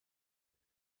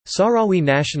Sahrawi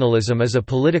nationalism is a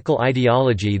political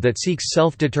ideology that seeks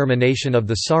self-determination of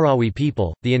the Sahrawi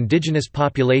people, the indigenous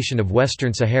population of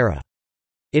Western Sahara.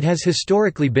 It has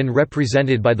historically been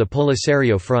represented by the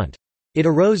Polisario Front. It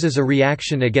arose as a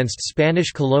reaction against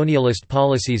Spanish colonialist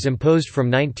policies imposed from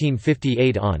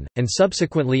 1958 on, and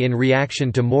subsequently in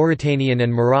reaction to Mauritanian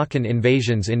and Moroccan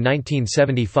invasions in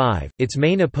 1975. Its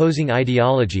main opposing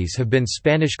ideologies have been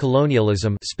Spanish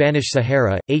colonialism, Spanish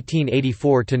Sahara,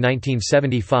 1884 to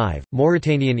 1975;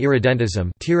 Mauritanian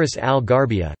irredentism, Tiras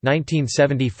al-Gharbia,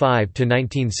 1975 to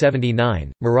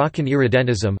 1979; Moroccan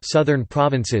irredentism, Southern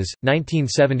Provinces,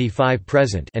 1975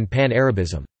 present; and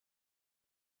Pan-Arabism.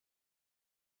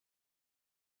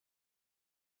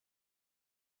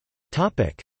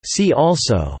 See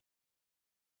also: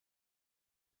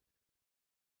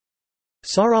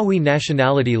 Sahrawi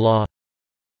nationality law,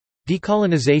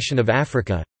 Decolonization of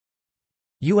Africa,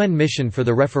 UN mission for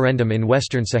the referendum in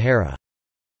Western Sahara.